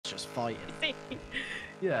fighting.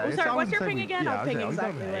 Yeah. Oh, sorry, what's your ping again? I'll ping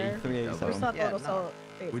exactly where.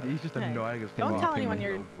 387. He's just annoying as fuck. Don't tell anyone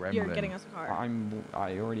you're getting us a car.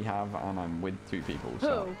 I already have, and I'm with 2 people.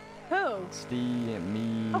 So. Who? Steve,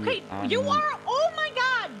 me. Okay, you are. Oh my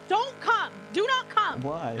God! Don't come. Do not come.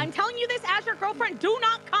 Why? I'm telling you this as your girlfriend. Do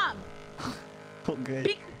not come.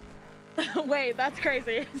 Okay. Wait, that's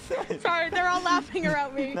crazy. Sorry, they're all laughing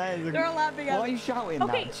around me. They're all laughing at me. Why are you shouting?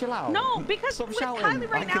 Okay, chill out. No, because we're with Kylie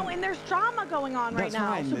right now, and there's drama going on right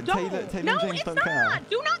now. Fine. So don't. No, it's not.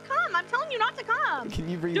 Do not come. I'm telling you not to come. Can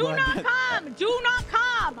you read? Do not come. Do not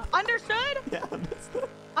come. Understood? Yeah, understood.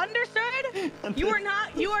 Understood? You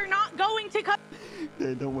are not going to come.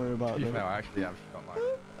 Yeah, don't worry about it. No, actually, I've got my.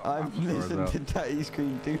 I've listened to Tati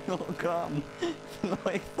scream, "Do not come."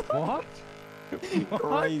 Like what?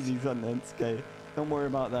 Crazy sentence. Okay, don't worry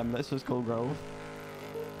about them. Let's just go Grove.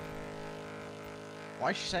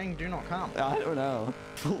 Why is she saying do not come? I don't know.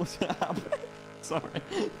 Sorry.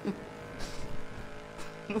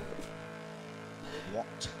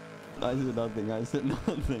 What? I said nothing. I said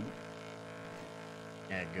nothing.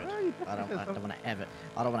 Yeah, good. I don't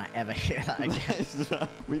want to ever hear that again.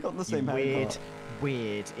 We got the same haircut.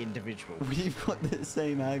 Weird individual. We've got the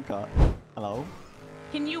same haircut. Hello?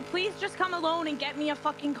 Can you please just come alone and get me a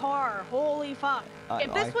fucking car? Holy fuck.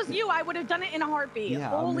 If this was you, I would have done it in a heartbeat. Yeah,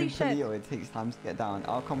 holy shit. Leo, it takes time to get down.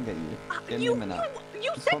 I'll come get you. Give You me a minute.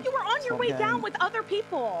 said you were on your way down with other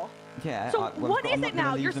people. Yeah. So what is it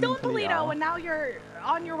now? You're still in Toledo and now you're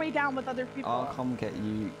on your way down with other people. I'll come get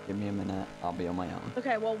you. Give me a minute. I'll be on my own.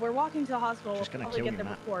 Okay, well, we're walking to the hospital. Just gonna we'll probably kill get you, there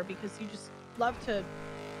Matt. before because you just love to...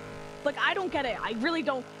 Like, I don't get it. I really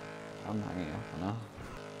don't. I'm hanging up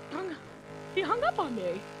on her. He hung up on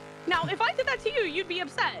me. Now, if I did that to you, you'd be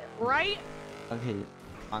upset, right? Okay,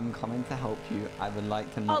 I'm coming to help you. I would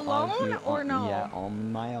like to not Alone argue or no? Yeah,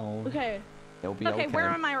 on my own. Okay. It'll be okay. Okay, where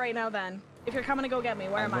am I right now then? If you're coming to go get me,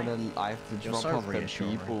 where am I? I have to You're drop so off the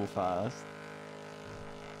reassuring. people first.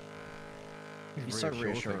 You're so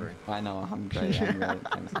reassuring. I know, I'm great. I'm great.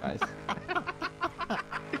 Thanks, guys.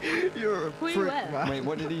 You're a Who you prick, with? man. Wait,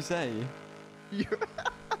 what did he say? You're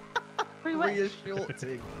Who you with?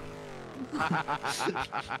 reassuring.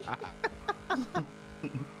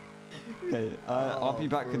 Okay, I'll be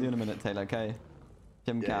back with you in a minute, Taylor, okay?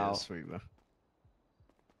 Jim Cow. Sweet, man.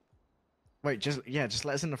 Wait, just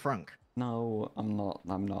let us in the front. No, I'm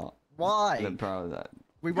not. Why? Look, bro,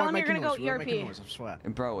 We Tell won't him make you're a gonna noise. go We won't make a ERP. noise, I swear.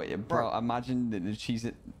 Bro, imagine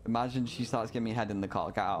that imagine she starts getting me head in the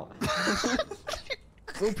car. Get out.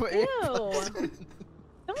 We'll put Ew. it.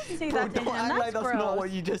 Don't say Bro, that to him. don't act That's like that's gross. not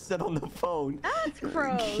what you just said on the phone. That's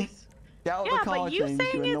gross. Get out of Yeah, the car, but you James,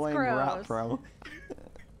 saying you it's annoying rat, gross. bro.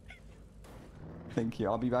 Thank you.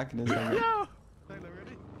 I'll be back in a second. No.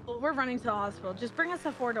 Well, we're running to the hospital. Just bring us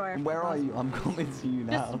a 4-door. Where are you? I'm coming to you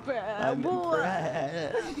now.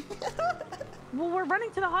 Well, we're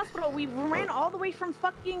running to the hospital. We ran all the way from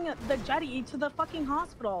fucking the jetty to the fucking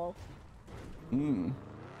hospital.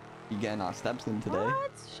 You getting our steps in today?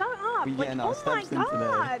 What? Shut up. We Like, getting our oh my steps in today.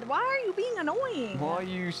 god. Why are you being annoying? Why are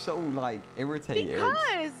you so, like, irritated?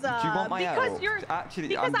 Because, do you want my because help? you're, Actually,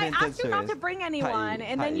 because I'm I being dead asked you not to serious. bring anyone,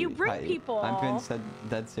 and then you bring people. I'm being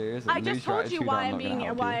dead serious. I just Lose your told you attitude, why I'm I'm not gonna being,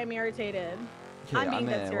 help why you. I'm irritated. Okay, I'm being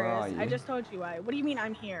dead here. Where are serious. you? I just told you why. What do you mean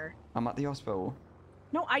I'm here? I'm at the hospital.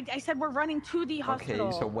 No, I said we're running to the hospital.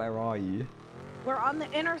 Okay, so where are you? We're on the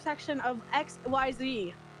intersection of X, Y,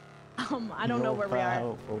 Z. I don't know where we are.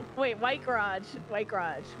 Helpful. Wait, White Garage. White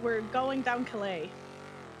Garage. We're going down Calais.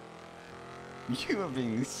 You are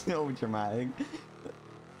being so dramatic.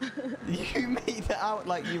 You made it out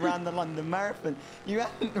like you ran the London Marathon. You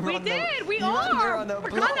hadn't run We did. We are. We're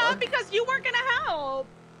gonna because you weren't gonna help.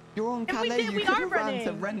 You're on And Calais. we did. You We could are have ran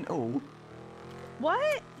to running. rental.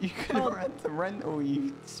 What? You could have ran to rental.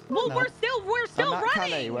 You. Well, spinner. we're still I'm at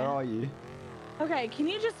running. Calais. Where are you? Okay, can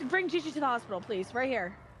you just bring GiGi to the hospital, please? Right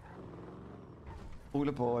here. All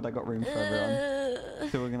aboard. I got room for everyone.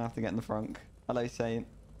 So we're gonna have to get in the front. Hello, Saint.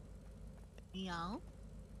 Yo.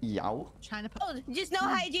 Yow. Trying to put. Oh, just know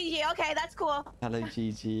hi, GiGi. Okay, that's cool. Hello,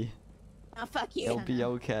 GiGi. Oh, fuck you. It'll be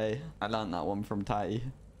okay. I learned that one from Tati.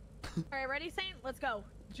 All right, ready, Saint? Let's go.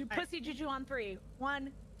 Pussy Juju on 3.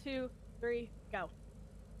 1, 2, 3, go.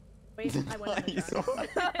 Wait, I went in the Nice one.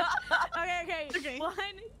 Okay. 1,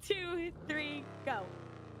 2, 3, go.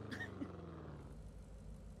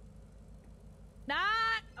 Not.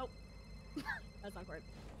 Oh, that's awkward.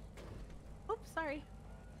 Oops, sorry.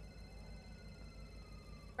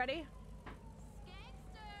 Ready?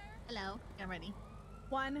 Hello. I'm ready.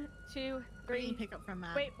 1, 2, 3. Pick up from.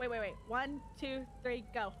 Wait. 1, 2, 3,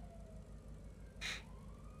 go.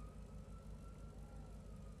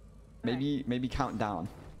 Maybe count down.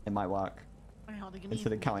 It might work. Okay, hold on, give me,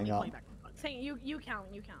 Instead of let counting me call up. you back. Saint, you count.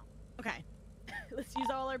 Okay. Let's use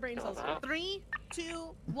all our brain cells. 3,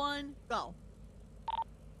 2, 1, go.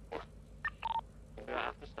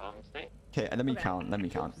 Okay, let me Okay. count. Let me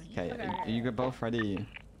count. Okay, Okay, are you both ready?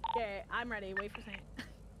 Yeah, I'm ready. Wait for Saint.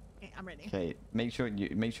 Okay, I'm ready. Okay, make sure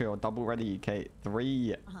you're double ready. Okay,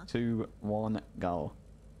 3, 2, 1, go.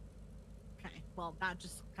 Okay, well, that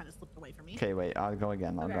just kind of slipped away from me. Okay, wait, I'll go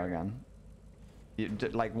again. I'll go again.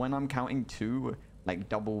 Like when I'm counting 2, like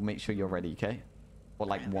double, make sure you're ready. Okay, or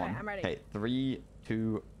like 1. I'm ready. Okay, 3,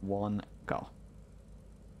 2, 1, go.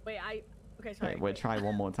 Wait, okay, sorry. Okay, we'll try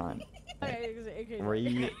one more time. Okay,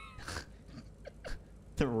 3,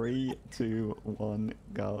 3, 2, 1,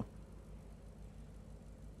 go.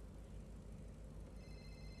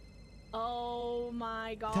 Oh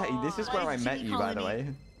my god. Tati, this is where I met you, by the way.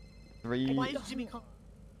 3. Why is Jimmy call?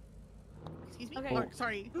 Excuse me? Okay. Oh,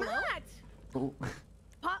 sorry. Matt! Oh.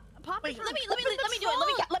 Pop Wait, Let me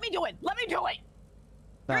do it. Let me do it.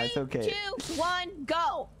 Nah, it's okay. 2, 1,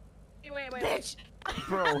 go. Wait. Bitch.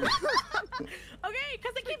 Bro. Okay,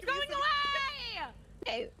 because it keeps going away!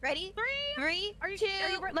 Okay, ready? 3, Are you 2.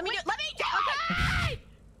 ready? Let me do it. Okay!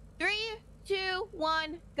 3, 2,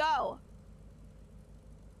 1, go.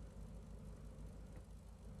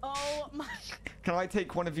 Oh my. Can I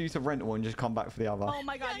take one of you to rental and just come back for the other? Oh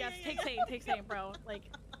my god, yes. Take Saint, bro. Like,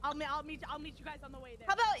 I'll meet you guys on the way there.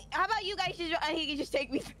 How about you guys just he can just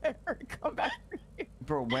take me there and come back for you.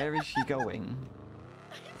 Bro, where is she going?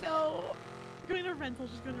 So Going to rental,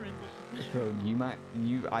 just going to rental. Bro,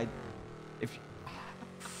 if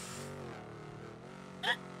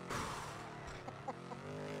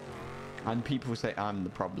and people say I'm the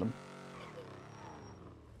problem.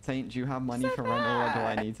 Saint, do you have money for rental or do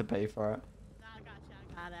I need to pay for it? I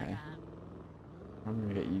got Okay. it. I'm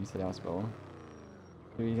gonna get you to the hospital.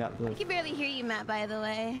 Do we got I the... can barely hear you, Matt, by the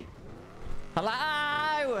way.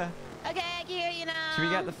 Hello! Okay, I can hear you now. Should we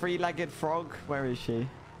get the three-legged frog? Where is she?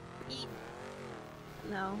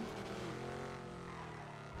 No.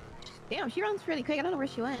 Damn, she runs pretty quick. I don't know where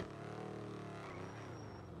she went.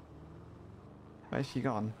 Where's she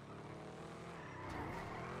gone?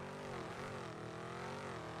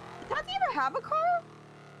 Did Tati ever have a car?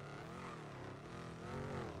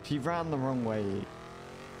 She ran the wrong way.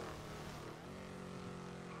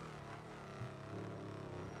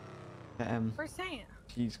 Where's Saint?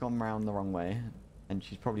 She's gone round the wrong way, and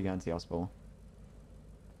she's probably going to the hospital.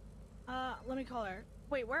 Let me call her.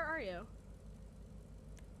 Wait, where are you?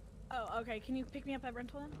 Oh, okay. Can you pick me up at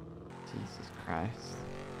rental then? Jesus Christ.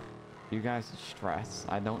 You guys are stressed.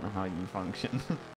 I don't know how you function.